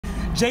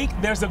Jake,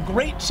 there's a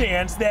great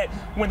chance that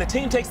when the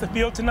team takes the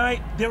field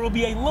tonight, there will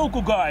be a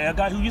local guy, a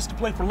guy who used to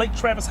play for Lake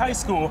Travis High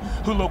School,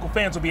 who local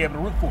fans will be able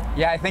to root for.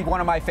 Yeah, I think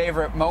one of my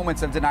favorite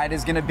moments of tonight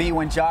is going to be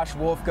when Josh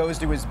Wolf goes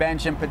to his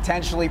bench and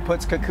potentially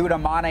puts Kekuta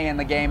Manneh in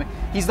the game.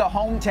 He's the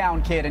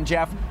hometown kid, and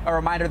Jeff, a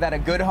reminder that a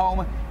good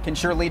home can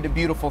sure lead to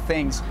beautiful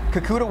things.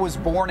 Kekuta was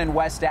born in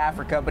West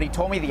Africa, but he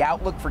told me the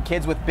outlook for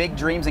kids with big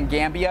dreams in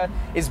Gambia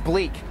is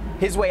bleak.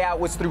 His way out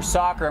was through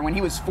soccer, and when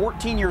he was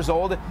 14 years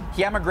old,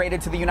 he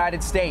emigrated to the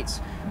United States.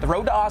 The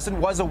road to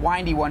Austin was a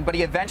windy one, but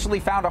he eventually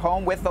found a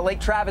home with the Lake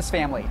Travis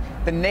family.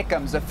 The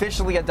Nickums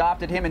officially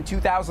adopted him in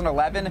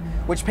 2011,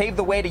 which paved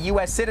the way to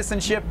U.S.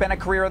 citizenship and a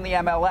career in the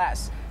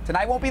MLS.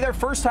 Tonight won't be their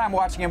first time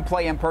watching him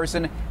play in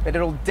person, but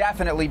it'll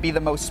definitely be the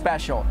most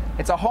special.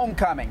 It's a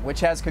homecoming, which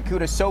has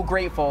Kekuta so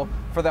grateful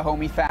for the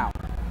home he found.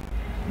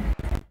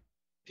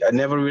 I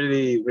never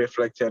really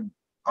reflected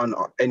on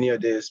any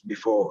of this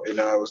before.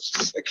 I was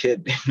just a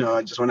kid.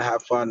 I just want to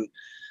have fun,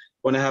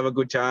 want to have a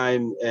good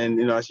time. And,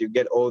 as you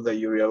get older,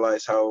 you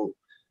realize how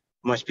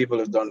much people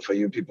have done for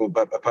you, people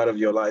a part of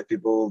your life,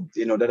 people,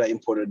 that are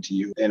important to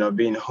you.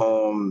 Being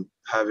home,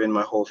 having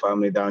my whole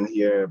family down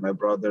here, my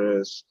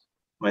brothers,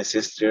 my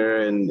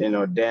sister, and,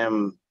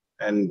 them,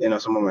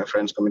 and, some of my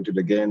friends coming to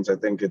the games, I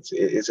think it's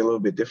a little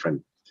bit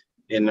different.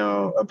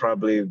 I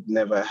probably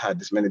never had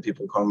this many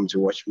people come to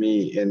watch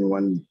me in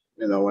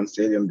one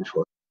stadium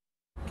before.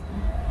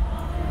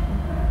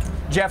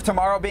 Jeff,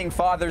 tomorrow being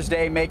Father's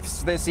Day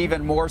makes this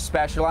even more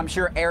special. I'm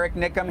sure Eric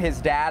Nickum,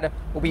 his dad,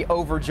 will be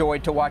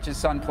overjoyed to watch his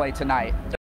son play tonight.